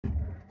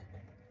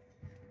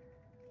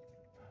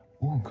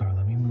Ooh, girl,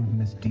 let me move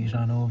Miss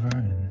Dijon over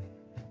and...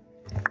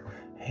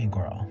 Hey,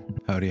 girl.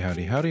 Howdy,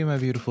 howdy, howdy, my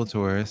beautiful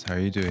Taurus. How are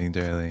you doing,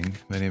 darling?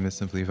 My name is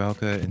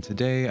SimplyVelca, and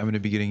today I'm going to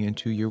be getting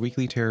into your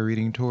weekly tarot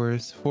reading,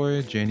 Taurus,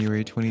 for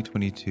January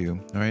 2022.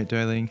 All right,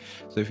 darling?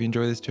 So if you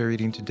enjoy this tarot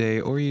reading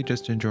today, or you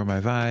just enjoy my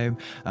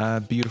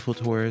vibe, beautiful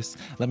Taurus,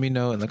 let me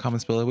know in the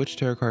comments below which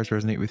tarot cards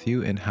resonate with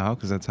you and how,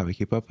 because that's how we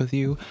keep up with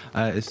you,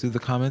 is through the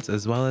comments,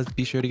 as well as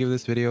be sure to give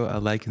this video a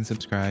like and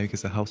subscribe,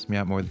 because it helps me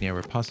out more than you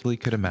ever possibly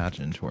could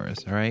imagine,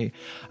 Taurus. All right?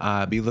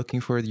 Be looking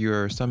for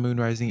your sun, moon,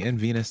 rising, and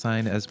Venus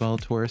sign as well,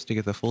 Taurus, to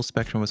get the full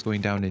spectrum of what's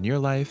going down in your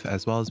life,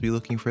 as well as be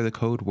looking for the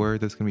code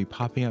word that's going to be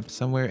popping up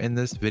somewhere in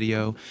this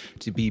video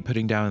to be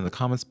putting down in the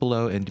comments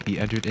below and to be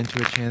entered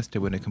into a chance to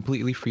win a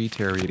completely free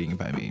tarot reading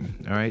by me.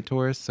 All right,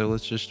 Taurus, so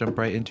let's just jump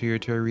right into your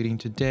tarot reading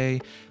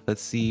today.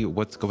 Let's see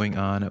what's going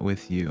on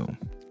with you.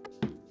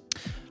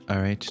 All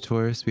right,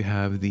 Taurus, we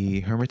have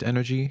the Hermit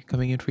energy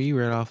coming in for you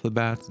right off the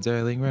bat,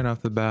 darling, right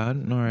off the bat.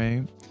 All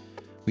right,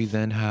 we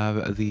then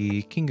have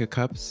the King of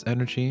Cups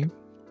energy.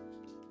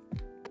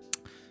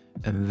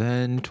 And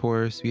then,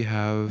 Taurus, we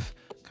have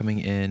coming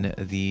in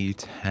the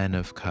 10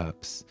 of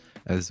Cups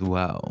as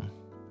well.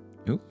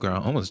 Ooh, girl,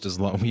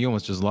 we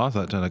almost just lost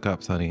that 10 of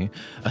Cups, honey,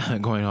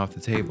 going off the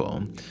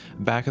table.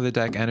 Back of the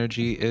deck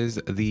energy is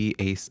the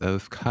Ace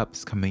of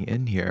Cups coming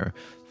in here.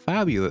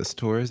 Fabulous,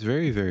 Taurus.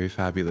 Very, very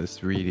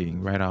fabulous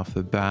reading right off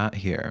the bat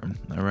here.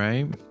 All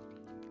right.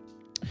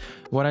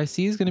 What I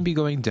see is going to be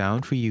going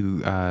down for you,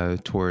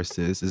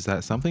 Tauruses, is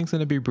that something's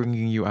going to be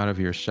bringing you out of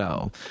your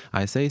shell.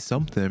 I say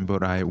something,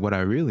 but what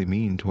I really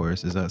mean,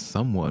 Taurus, is that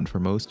someone, for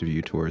most of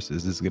you,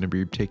 Tauruses, is going to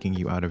be taking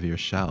you out of your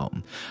shell.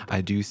 I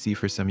do see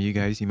for some of you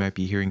guys, you might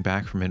be hearing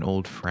back from an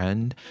old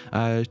friend.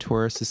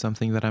 Taurus is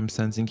something that I'm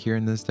sensing here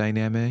in this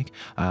dynamic.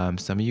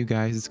 Some of you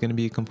guys, it's going to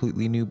be a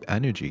completely new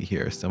energy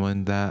here.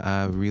 Someone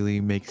that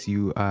really makes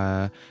your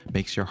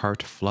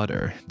heart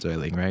flutter,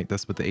 darling, right?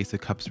 That's what the Ace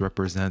of Cups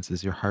represents,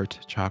 is your heart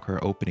chakra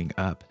opening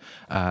up,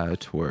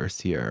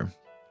 Taurus here.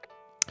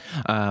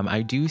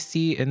 I do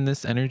see in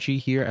this energy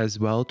here as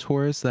well,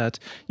 Taurus, that,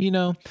 you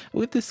know,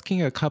 with this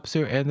King of Cups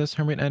here and this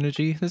Hermit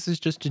energy, this is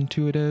just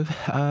intuitive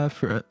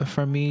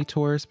for me,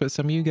 Taurus, but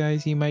some of you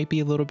guys, you might be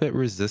a little bit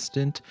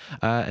resistant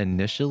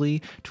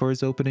initially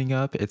towards opening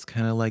up. It's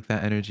kind of like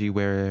that energy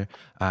where,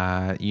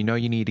 you know,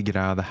 you need to get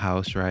out of the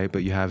house, right?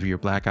 But you have your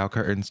blackout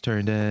curtains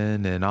turned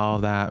in and all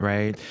that,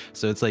 right?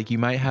 So it's like you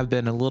might have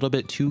been a little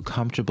bit too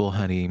comfortable,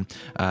 honey,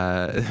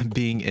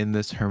 being in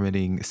this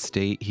hermiting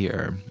state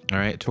here. All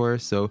right,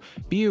 Taurus? So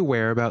be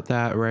aware about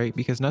that, right?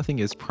 Because nothing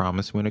is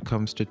promised when it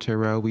comes to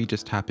tarot. We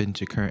just tap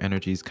into current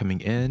energies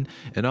coming in.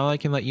 And all I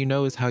can let you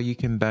know is how you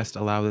can best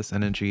allow this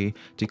energy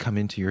to come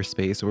into your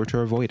space or to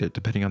avoid it,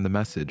 depending on the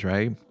message,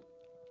 right?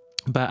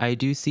 But I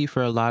do see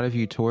for a lot of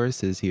you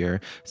Tauruses here,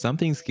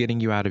 something's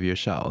getting you out of your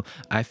shell.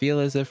 I feel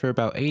as if for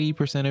about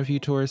 80% of you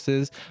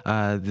Tauruses,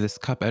 this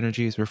cup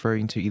energy is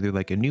referring to either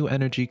like a new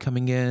energy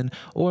coming in,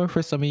 or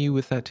for some of you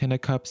with that 10 of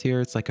Cups here,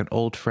 it's like an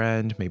old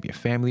friend, maybe a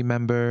family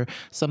member,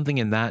 something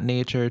in that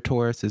nature,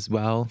 Taurus, as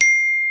well,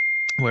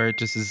 where it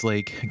just is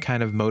like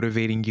kind of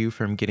motivating you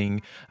from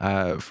getting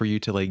for you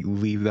to like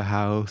leave the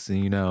house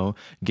and, you know,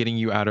 getting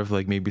you out of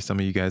like maybe some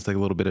of you guys like a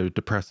little bit of a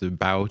depressive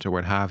bout or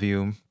what have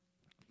you,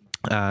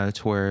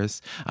 Taurus.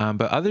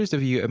 But others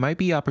of you, it might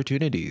be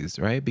opportunities,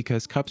 right?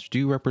 Because cups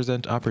do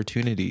represent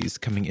opportunities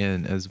coming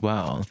in as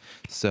well.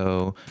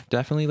 So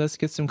definitely let's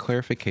get some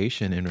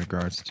clarification in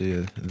regards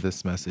to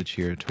this message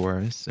here,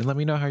 Taurus, and let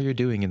me know how you're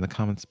doing in the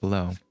comments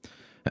below.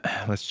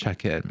 Let's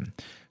check in.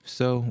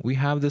 So we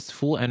have this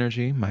full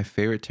energy, my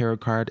favorite tarot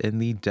card in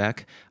the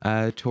deck,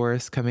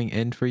 Taurus, coming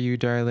in for you,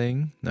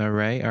 darling. All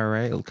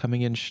right,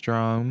 coming in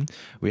strong.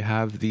 We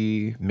have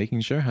the,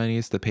 making sure, honey,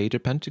 it's the Page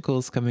of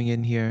Pentacles coming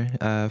in here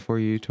for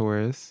you,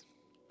 Taurus.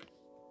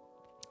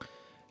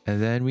 And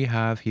then we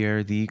have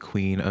here the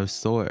Queen of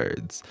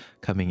Swords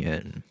coming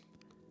in.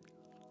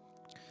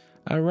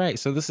 All right,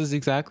 so this is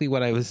exactly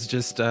what I was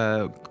just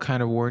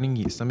kind of warning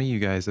you, some of you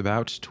guys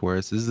about,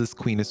 Taurus. This is this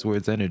Queen of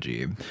Swords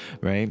energy,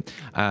 right?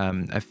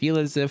 I feel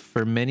as if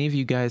for many of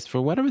you guys,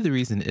 for whatever the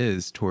reason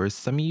is, Taurus,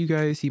 some of you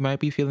guys, you might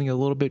be feeling a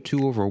little bit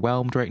too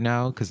overwhelmed right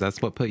now because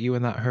that's what put you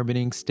in that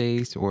hermiting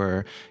state.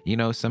 Or, you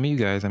know, some of you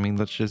guys, I mean,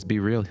 let's just be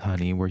real,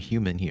 honey, we're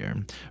human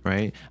here,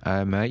 right?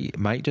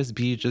 Might just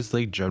be just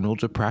like general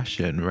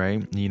depression,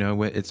 right? You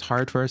know, it's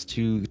hard for us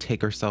to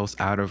take ourselves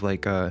out of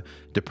like a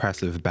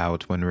depressive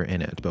bout when we're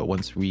in it, but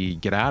once we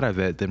get out of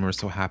it, then we're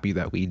so happy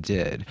that we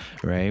did,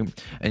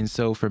 right? And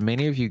so for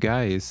many of you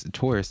guys,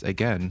 Taurus,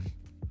 again,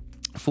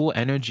 full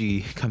energy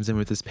comes in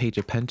with this Page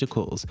of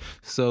Pentacles.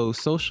 So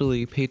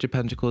socially, Page of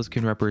Pentacles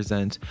can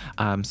represent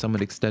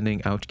someone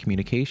extending out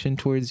communication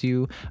towards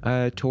you,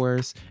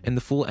 Taurus, and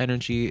the full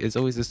energy is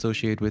always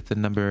associated with the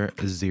number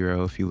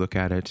 0 if you look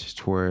at it,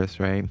 Taurus,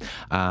 right?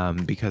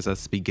 Because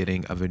that's the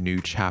beginning of a new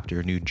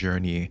chapter, a new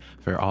journey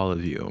for all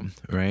of you,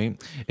 right?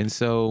 And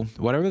so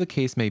whatever the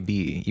case may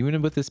be,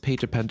 even with this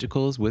Page of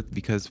Pentacles,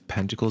 because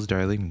Pentacles,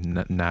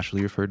 darling,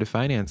 naturally refer to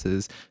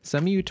finances,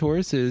 some of you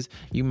Tauruses,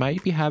 you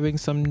might be having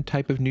some type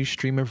type of new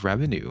stream of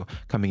revenue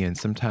coming in,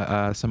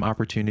 some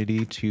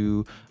opportunity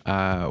to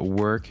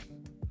work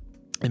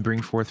and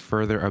bring forth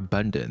further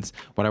abundance.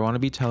 What I want to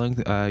be telling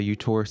you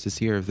Tauruses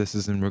here, if this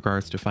is in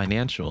regards to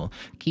financial,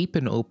 keep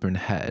an open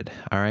head.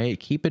 All right,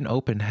 keep an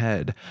open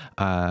head,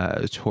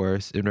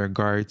 Taurus, in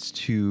regards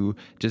to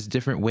just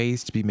different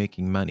ways to be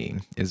making money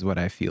is what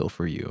I feel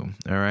for you.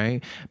 All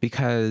right,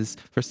 because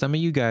for some of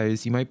you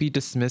guys, you might be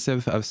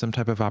dismissive of some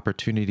type of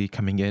opportunity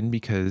coming in,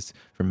 because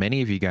for many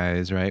of you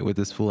guys, right, with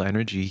this Fool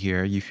energy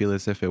here, you feel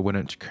as if it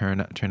wouldn't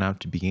turn out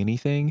to be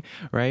anything,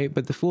 right?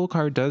 But the Fool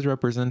card does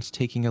represent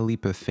taking a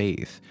leap of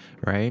faith,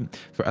 right?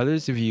 For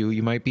others of you,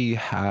 you might be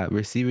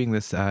receiving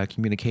this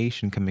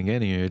communication coming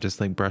in, and you're just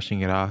like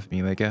brushing it off,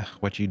 being like,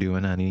 what you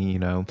doing, honey? You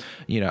know,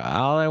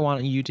 all I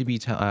want you to be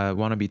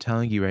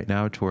telling you right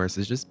now, Taurus,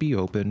 is just be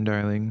open,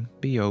 darling.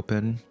 Be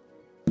open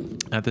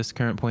at this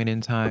current point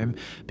in time,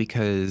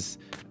 because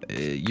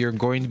you're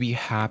going to be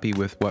happy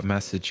with what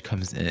message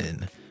comes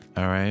in.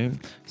 All right,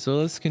 so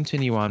let's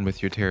continue on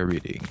with your tarot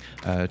reading,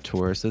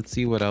 Taurus. Let's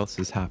see what else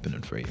is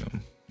happening for you.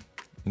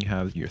 You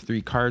have your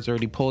 3 cards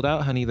already pulled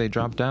out, honey. They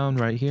drop down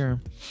right here,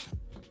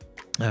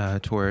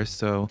 Taurus.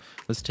 So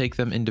let's take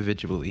them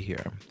individually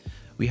here.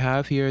 We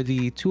have here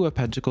the 2 of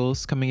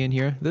Pentacles coming in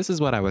here. This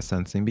is what I was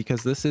sensing,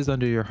 because this is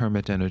under your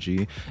Hermit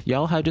energy.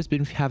 Y'all have just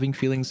been having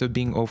feelings of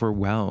being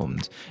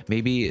overwhelmed.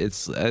 Maybe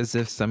it's as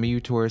if some of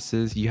you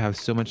Tauruses, you have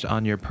so much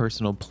on your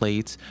personal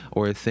plate,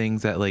 or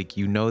things that like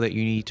you know that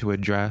you need to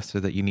address or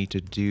that you need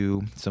to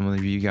do. Some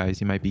of you guys,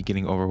 you might be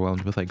getting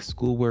overwhelmed with like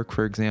schoolwork,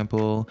 for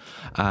example,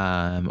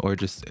 or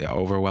just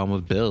overwhelmed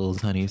with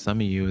bills, honey.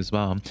 Some of you as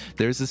well.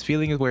 There's this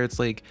feeling where it's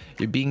like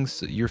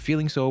you're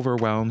feeling so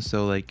overwhelmed,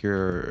 so like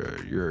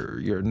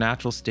your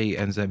natural state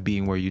ends up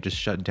being where you just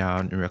shut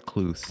down and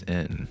recluse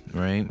in,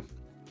 right?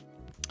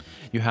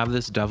 You have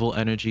this Devil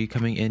energy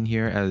coming in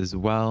here as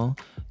well,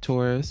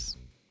 Taurus.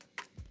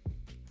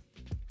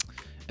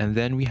 And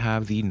then we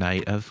have the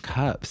Knight of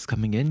Cups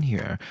coming in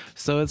here.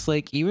 So it's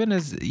like, even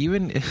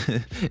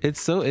it's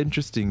so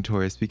interesting,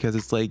 Taurus, because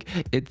it's like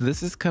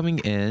this is coming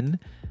in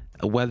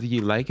whether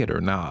you like it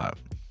or not,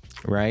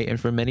 right? And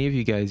for many of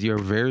you guys, you're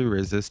very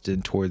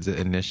resistant towards it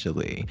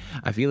initially.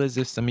 I feel as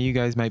if some of you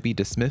guys might be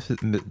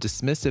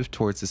dismissive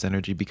towards this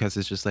energy, because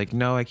it's just like,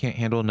 no, I can't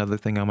handle another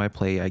thing on my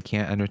plate. I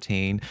can't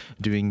entertain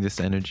doing this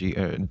energy,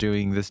 or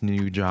doing this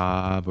new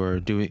job, or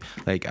doing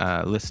like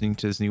listening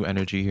to this new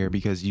energy here,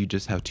 because you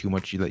just have too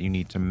much that you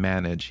need to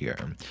manage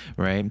here,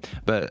 right?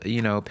 But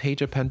you know,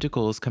 Page of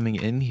Pentacles coming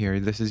in here,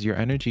 this is your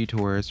energy,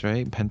 Taurus,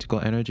 right? Pentacle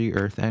energy,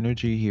 Earth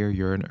energy here.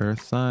 You're an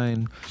Earth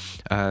sign,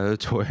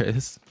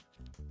 Taurus.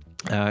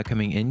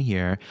 Coming in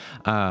here,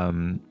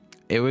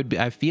 it would be,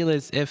 I feel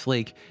as if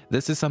like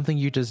this is something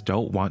you just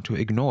don't want to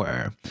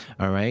ignore.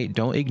 All right,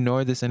 don't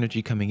ignore this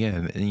energy coming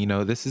in. And you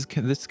know, this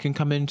can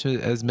come into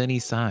as many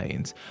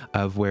signs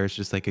of where it's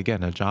just like,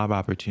 again, a job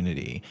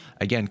opportunity,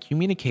 again,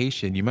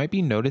 communication. You might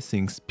be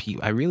noticing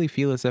I really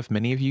feel as if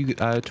many of you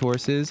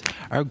Tauruses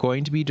are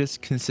going to be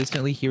just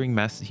consistently hearing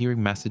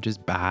messages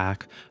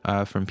back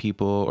from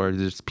people, or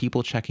just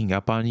people checking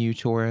up on you,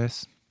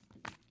 Taurus.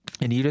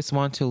 And you just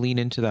want to lean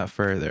into that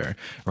further,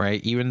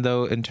 right? Even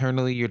though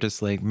internally you're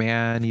just like,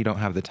 man, you don't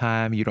have the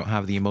time, you don't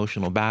have the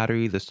emotional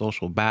battery, the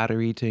social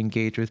battery to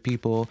engage with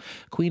people.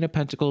 Queen of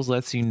Pentacles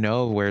lets you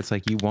know where it's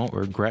like, you won't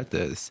regret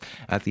this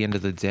at the end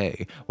of the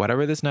day.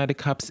 Whatever this Knight of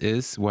Cups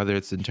is, whether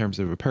it's in terms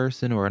of a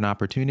person or an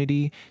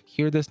opportunity,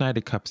 hear this Knight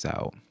of Cups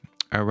out.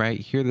 All right,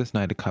 hear this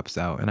Knight of Cups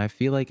out. And I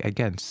feel like,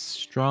 again,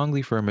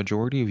 strongly for a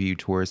majority of you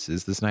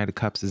Tauruses, this Knight of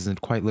Cups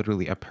isn't quite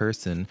literally a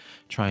person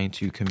trying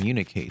to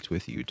communicate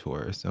with you,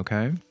 Taurus,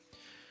 okay?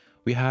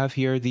 We have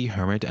here the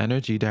Hermit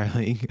energy,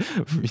 darling.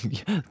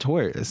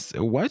 Taurus,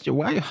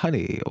 why,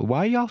 honey?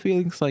 Why y'all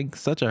feeling like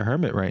such a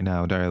hermit right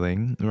now,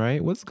 darling?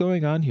 Right? What's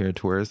going on here,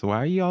 Taurus? Why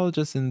are y'all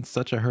just in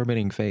such a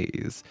hermiting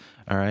phase?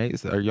 All right,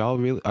 so are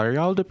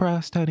y'all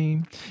depressed,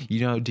 honey?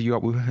 You know,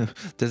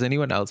 does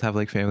anyone else have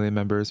like family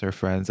members or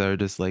friends that are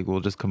just like,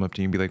 will just come up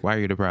to you and be like, why are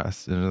you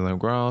depressed? And they're like,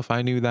 girl, if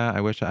I knew that,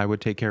 I wish I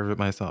would take care of it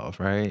myself,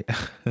 right?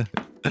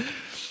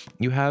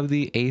 You have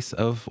the Ace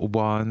of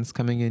Wands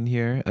coming in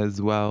here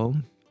as well,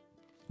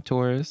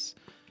 Taurus.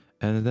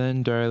 And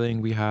then,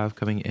 darling, we have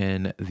coming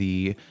in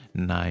the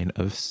Nine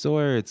of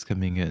Swords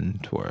coming in,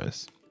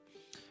 Taurus.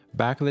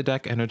 Back of the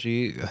deck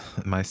energy,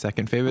 my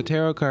second favorite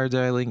tarot card,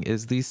 darling,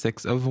 is the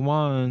Six of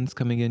Wands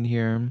coming in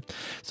here.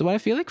 So what I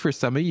feel like for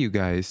some of you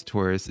guys,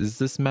 Taurus, is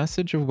this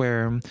message of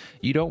where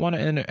you don't want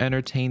to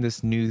entertain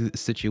this new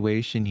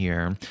situation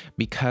here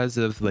because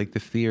of like the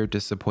fear of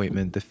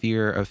disappointment, the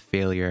fear of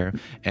failure.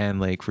 And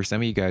like for some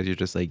of you guys, you're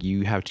just like,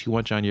 you have too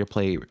much on your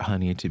plate,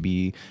 honey, to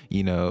be,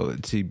 you know,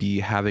 to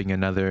be having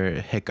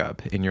another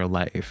hiccup in your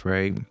life,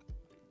 right?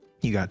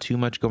 You got too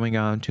much going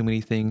on, too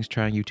many things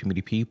trying you, too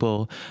many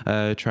people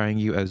trying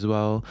you as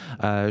well,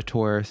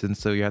 Taurus. And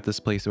so you're at this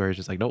place where it's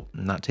just like, nope,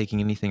 I'm not taking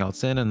anything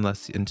else in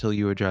until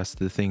you address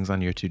the things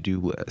on your to-do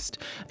list.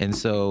 And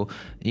so,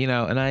 you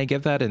know, and I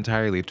get that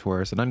entirely,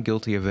 Taurus, and I'm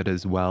guilty of it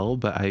as well.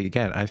 But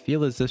I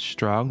feel as if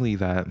strongly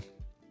that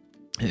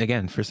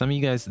again, for some of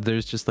you guys,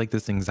 there's just like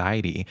this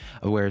anxiety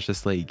where it's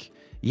just like,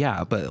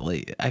 yeah, but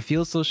like I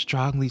feel so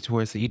strongly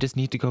towards it. You just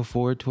need to go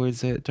forward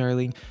towards it,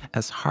 darling,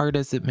 as hard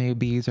as it may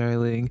be,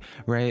 darling,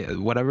 right?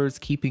 Whatever is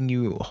keeping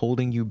you,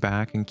 holding you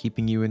back and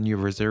keeping you in your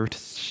reserved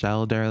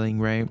shell, darling,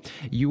 right?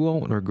 You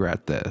won't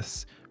regret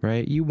this.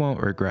 Right? You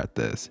won't regret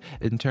this.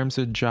 In terms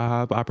of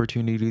job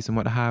opportunities and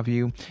what have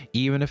you,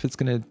 even if it's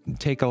going to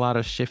take a lot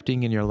of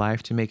shifting in your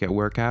life to make it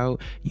work out,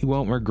 you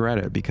won't regret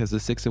it, because the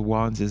Six of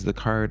Wands is the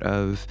card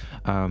of,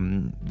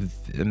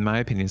 in my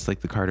opinion, it's like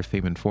the card of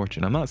fame and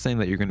fortune. I'm not saying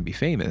that you're going to be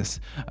famous,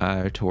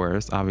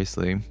 Taurus,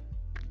 obviously,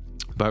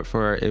 but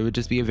it would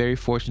just be a very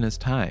fortunate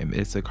time.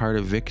 It's a card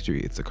of victory.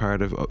 It's a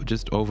card of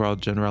just overall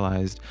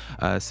generalized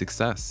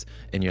success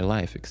in your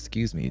life.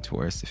 Excuse me,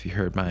 Taurus, if you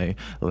heard my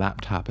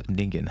laptop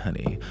dinging,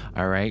 honey.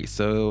 All right,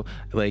 so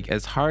like,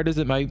 as hard as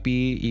it might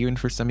be, even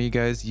for some of you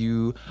guys,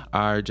 you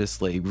are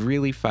just like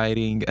really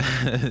fighting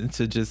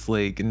to just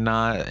like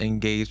not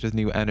engage with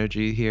new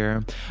energy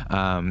here.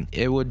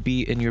 It would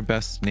be in your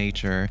best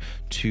nature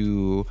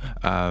to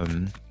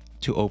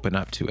open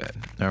up to it.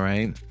 All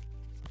right.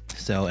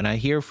 So, and I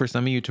hear for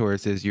some of you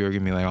Tauruses, you're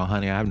gonna be like, oh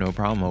honey, I have no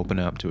problem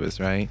opening up to us,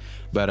 right?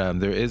 But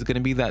there is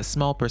gonna be that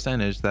small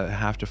percentage that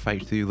have to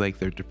fight through like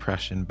their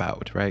depression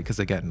bout, right? Because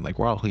again, like,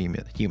 we're all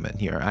human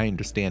here. I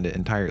understand it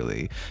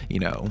entirely, you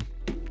know.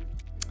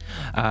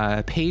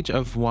 Page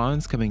of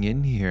Wands coming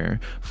in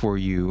here for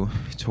you,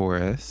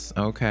 Taurus.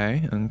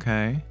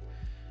 Okay.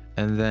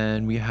 And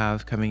then we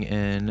have coming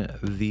in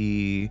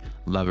the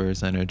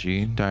Lover's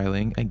energy,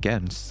 darling.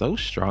 Again, so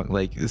strong.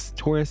 Like,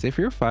 Taurus, if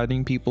you're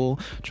finding people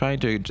trying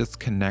to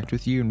just connect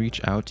with you and reach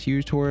out to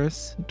you,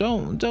 Taurus,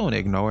 don't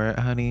ignore it,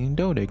 honey.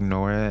 Don't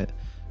ignore it.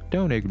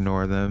 Don't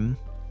ignore them.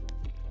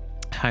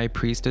 High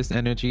Priestess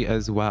energy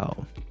as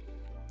well.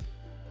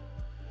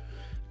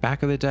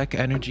 Back of the deck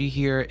energy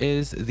here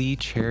is the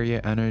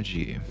Chariot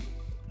energy.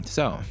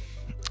 So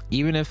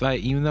even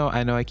though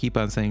I know I keep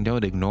on saying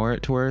don't ignore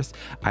it, Taurus,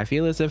 I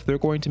feel as if they're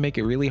going to make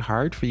it really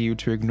hard for you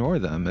to ignore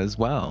them as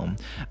well.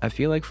 I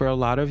feel like for a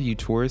lot of you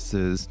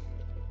Tauruses,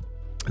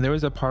 there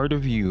was a part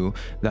of you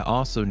that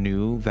also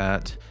knew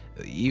that,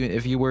 even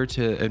if you were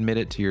to admit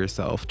it to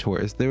yourself,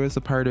 Taurus, there was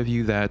a part of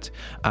you that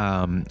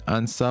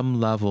on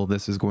some level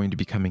this is going to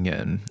be coming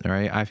in. All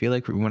right, I feel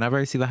like whenever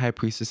I see the High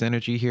Priestess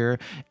energy here,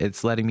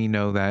 it's letting me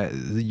know that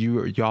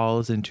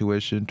y'all's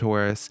intuition,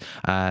 Taurus,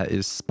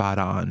 is spot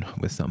on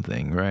with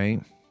something,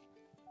 right?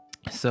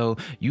 So,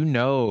 you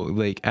know,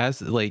 like,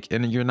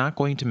 and you're not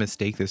going to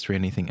mistake this for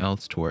anything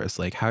else, Taurus.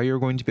 Like, how you're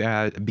going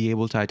to be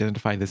able to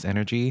identify this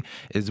energy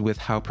is with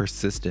how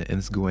persistent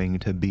it's going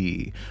to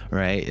be,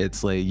 right?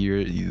 It's like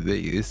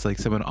it's like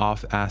someone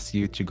asks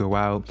you to go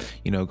out,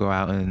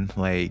 and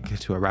like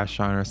to a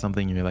restaurant or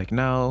something, and you're like,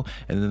 no,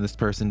 and then this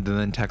person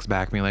then texts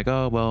back me like,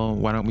 oh, well,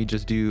 why don't we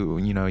just do,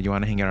 you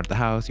want to hang out at the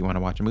house, you want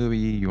to watch a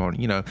movie,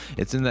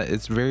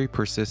 it's very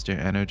persistent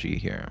energy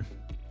here,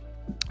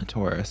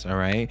 Taurus. All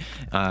right.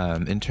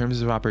 In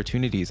terms of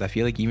opportunities, I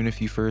feel like even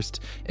if you first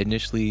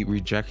initially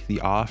reject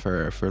the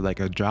offer for like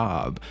a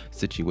job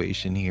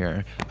situation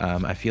here,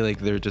 I feel like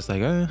they're just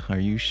like, are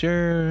you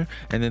sure?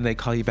 And then they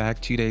call you back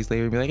 2 days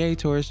later and be like, hey,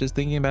 Taurus, just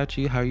thinking about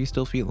you. How are you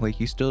still feeling? Like,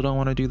 you still don't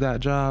want to do that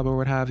job or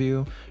what have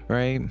you,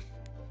 right?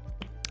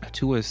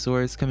 Two of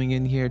Swords coming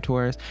in here,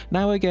 Taurus.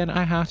 Now again,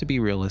 I have to be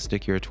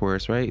realistic here,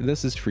 Taurus, right?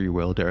 This is free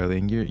will,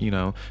 darling.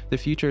 The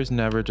future is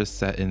never just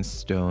set in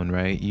stone,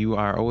 right? You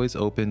are always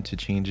open to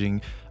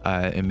changing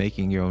and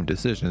making your own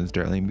decisions,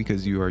 darling,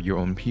 because you are your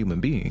own human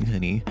being,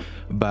 honey.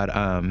 But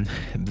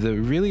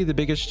the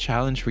biggest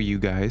challenge for you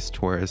guys,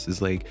 Taurus,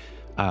 is like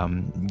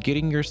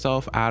getting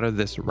yourself out of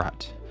this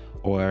rut,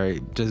 or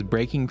just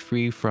breaking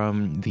free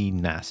from the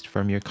nest,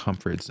 from your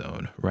comfort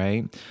zone,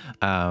 right?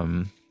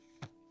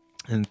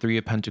 And Three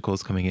of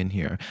Pentacles coming in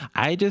here.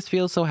 I just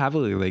feel so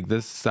heavily like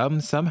this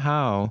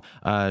somehow,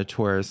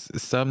 Taurus,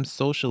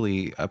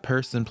 socially, a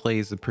person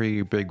plays a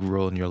pretty big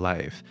role in your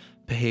life.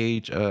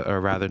 Or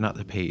rather not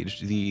the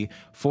page, the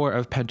Four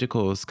of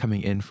Pentacles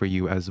coming in for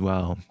you as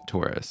well,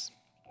 Taurus.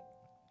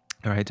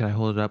 All right, did I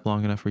hold it up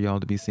long enough for y'all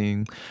to be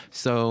seeing?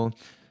 So,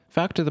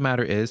 fact of the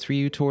matter is, for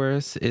you,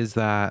 Taurus, is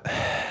that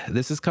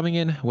this is coming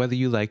in whether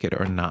you like it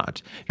or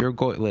not. You're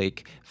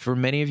like, for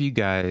many of you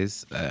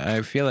guys,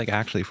 I feel like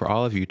actually for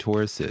all of you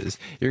Tauruses,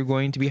 you're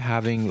going to be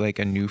having like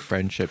a new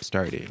friendship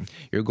starting.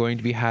 You're going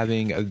to be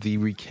having the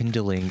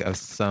rekindling of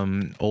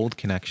some old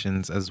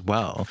connections as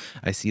well.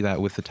 I see that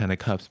with the Ten of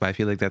Cups, but I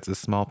feel like that's a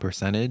small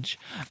percentage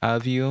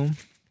of you.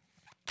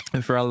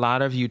 And for a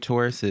lot of you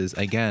Tauruses,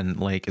 again,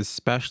 like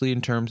especially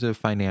in terms of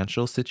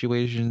financial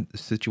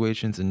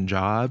situations and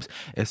jobs,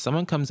 if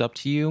someone comes up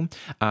to you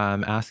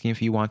asking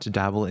if you want to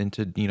dabble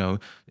into,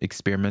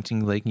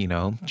 experimenting, like,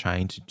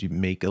 trying to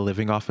make a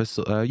living off of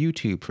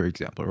YouTube, for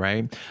example,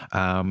 right?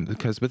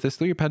 Because with this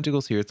Three of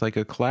Pentacles here, it's like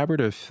a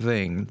collaborative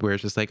thing where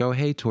it's just like, oh,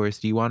 hey, Taurus,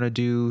 do you want to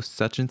do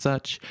such and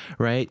such,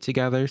 right,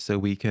 together so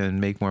we can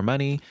make more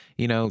money?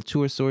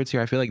 Two of Swords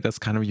here, I feel like that's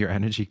kind of your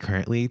energy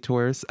currently,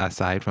 Taurus,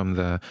 aside from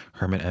the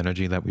Hermit different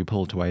energy that we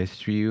pulled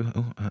twice for you.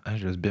 Oh, I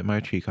just bit my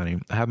cheek, honey.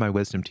 I have my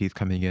wisdom teeth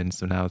coming in,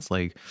 so now it's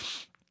like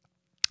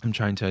I'm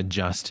trying to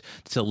adjust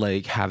to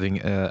like having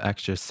an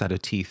extra set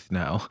of teeth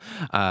now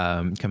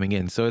coming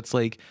in. So it's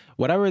like,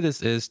 whatever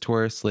this is,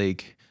 Taurus,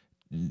 like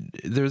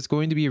there's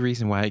going to be a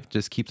reason why it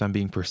just keeps on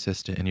being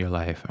persistent in your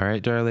life. All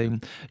right,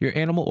 darling. Your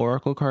animal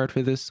oracle card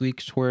for this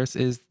week, Taurus,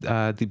 is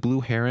the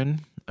blue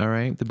heron. All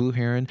right, the blue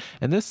heron.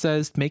 And this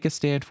says, make a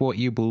stand for what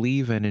you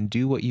believe in and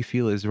do what you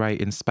feel is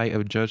right in spite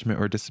of judgment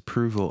or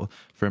disapproval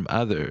from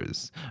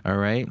others. All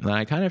right. And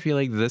I kind of feel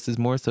like this is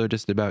more so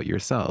just about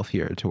yourself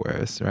here,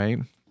 Taurus, right?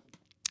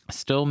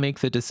 Still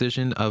make the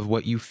decision of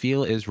what you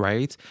feel is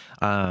right,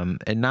 and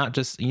not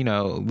just, you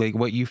know, like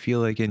what you feel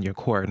like in your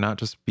core, not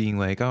just being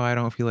like, oh, I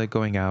don't feel like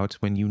going out,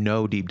 when you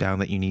know deep down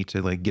that you need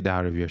to like get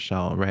out of your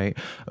shell, right?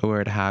 Or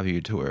what have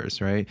you,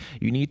 Taurus, right?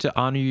 You need to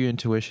honor your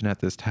intuition at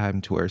this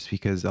time, Taurus,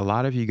 because a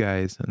lot of you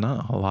guys,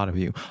 not a lot of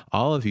you,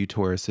 all of you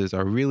Tauruses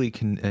are really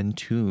in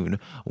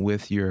tune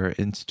with your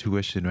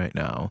intuition right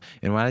now.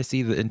 And what I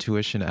see the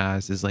intuition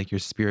as is like your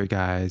spirit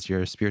guides,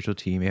 your spiritual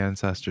team,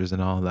 ancestors,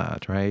 and all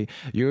that, right?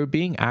 You're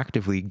being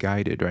actively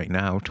guided right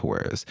now,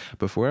 Taurus.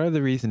 But for whatever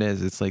the reason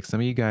is, it's like some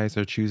of you guys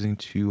are choosing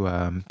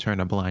to turn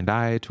a blind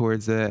eye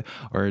towards it,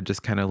 or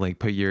just kind of like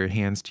put your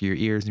hands to your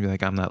ears and be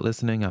like, I'm not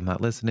listening, I'm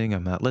not listening,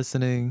 I'm not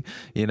listening.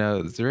 You know,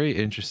 it's very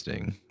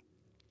interesting.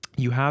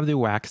 You have the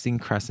waxing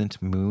crescent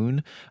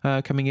moon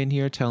coming in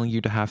here, telling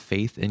you to have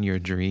faith in your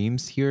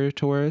dreams here,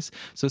 Taurus.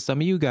 So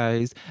some of you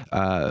guys,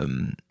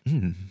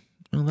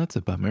 well, that's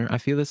a bummer. I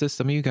feel as if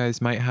some of you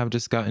guys might have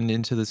just gotten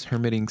into this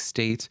hermiting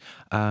state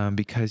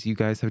because you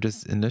guys have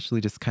just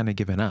initially just kind of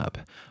given up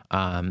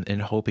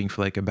and hoping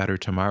for like a better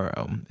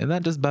tomorrow. And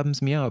that just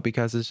bums me out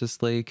because it's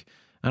just like,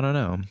 I don't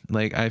know.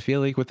 Like, I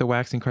feel like with the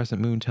waxing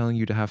crescent moon telling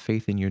you to have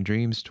faith in your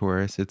dreams,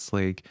 Taurus, it's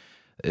like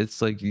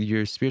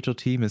your spiritual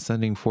team is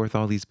sending forth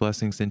all these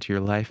blessings into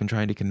your life and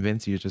trying to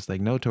convince you, just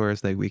like, no,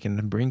 Taurus, like we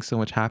can bring so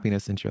much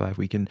happiness into your life.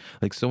 We can,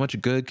 like, so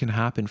much good can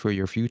happen for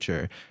your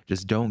future.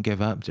 Just don't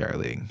give up,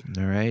 darling.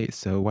 All right.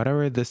 So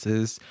whatever this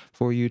is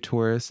for you,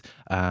 Taurus,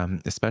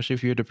 especially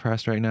if you're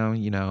depressed right now,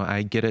 you know,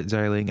 I get it,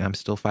 darling. I'm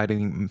still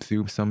fighting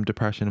through some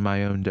depression of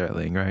my own,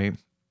 darling. Right.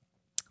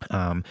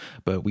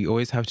 But we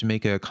always have to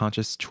make a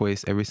conscious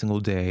choice every single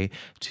day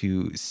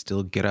to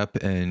still get up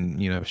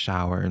and, you know,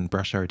 shower and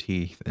brush our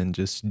teeth and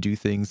just do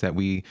things that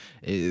we,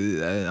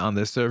 on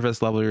the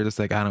surface level, you're just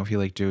like, I don't feel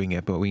like doing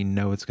it, but we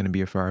know it's going to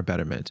be for our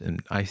betterment.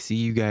 And I see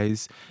you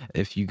guys,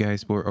 if you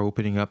guys were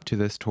opening up to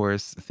this,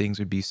 Taurus, things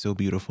would be so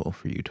beautiful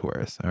for you,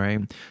 Taurus. All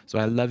right. So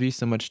I love you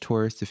so much,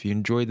 Taurus. If you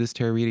enjoyed this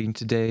tarot reading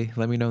today,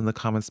 let me know in the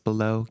comments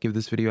below. Give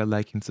this video a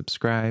like and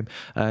subscribe.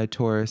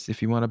 Taurus,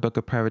 if you want to book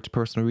a private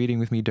personal reading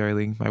with me,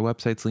 darling, my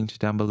website's linked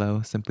down below,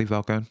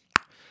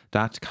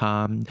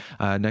 SimplyVelca.com.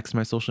 Next to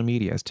my social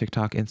medias,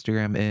 TikTok,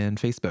 Instagram, and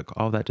Facebook,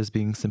 all that just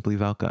being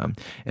SimplyVelca.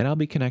 And I'll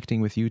be connecting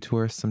with you,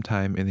 Taurus,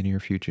 sometime in the near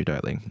future,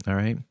 darling. All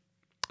right.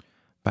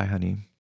 Bye, honey.